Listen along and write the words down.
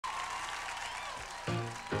My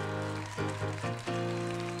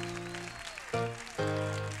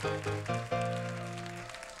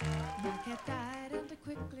cat died and I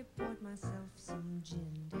quickly poured myself some gin.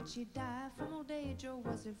 Did she die from old age or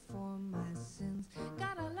was it for my sins?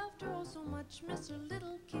 God, I loved her oh so much, miss her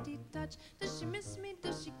little kitty touch. Does she miss me,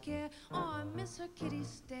 does she care? Oh, I miss her kitty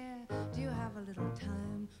stare. Do you have a little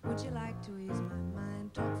time? Would you like to ease my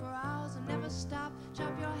mind? Talk for hours and never stop.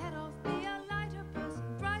 Chop your head off, be a lighter person,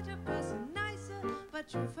 brighter person, nicer.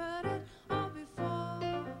 But you've heard it all before.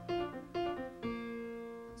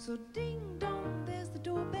 So ding dong, there's the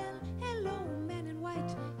doorbell. Hello, man in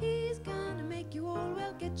white. He's gonna make you all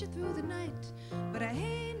well, get you through the night. But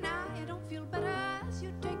hey, now you don't feel better as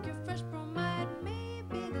you take your fresh bromide.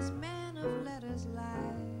 Maybe this man of letters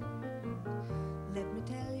lied. Let me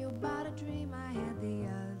tell you about a dream I had the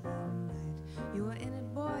other night. You were in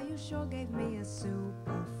it, boy, you sure gave me a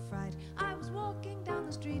super fright. I was walking down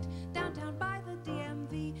the street, downtown by the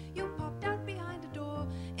DMV. You popped out behind a door.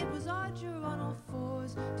 It was odd you're on all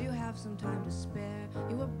fours. Do you have some time to spare?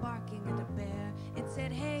 You were barking at a bear. It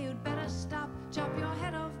said, hey, you'd better stop. Chop your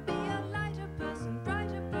head off, be a lighter person,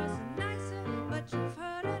 brighter person, nicer. But you've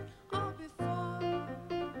heard it all before.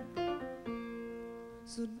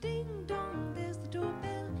 So ding dong, there's the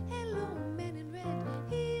doorbell. Hello, man in red.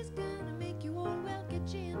 He's gonna make you all well,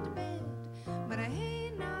 get you into bed. But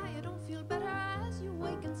hey, now you don't feel better as you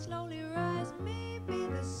wake and slowly rise. Maybe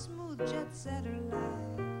the smooth jet setter lies.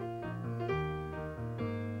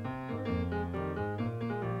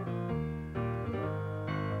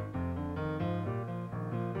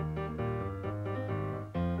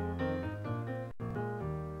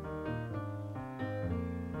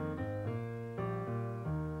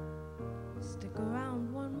 Stick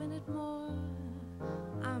around 1 minute more.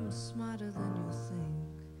 I'm smarter than you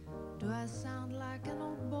think. Do I sound like an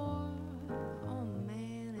old bore? Oh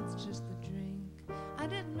man, it's just the drink. I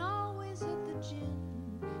didn't always hit the gin.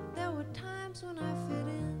 There were times when I fit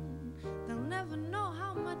in. They'll never know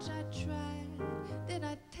how much I tried. Did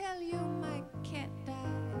I tell you my cat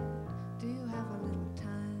died? Do you have a little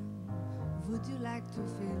time? Would you like to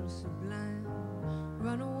feel sublime?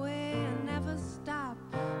 Run away and never stop.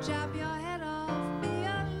 Chop your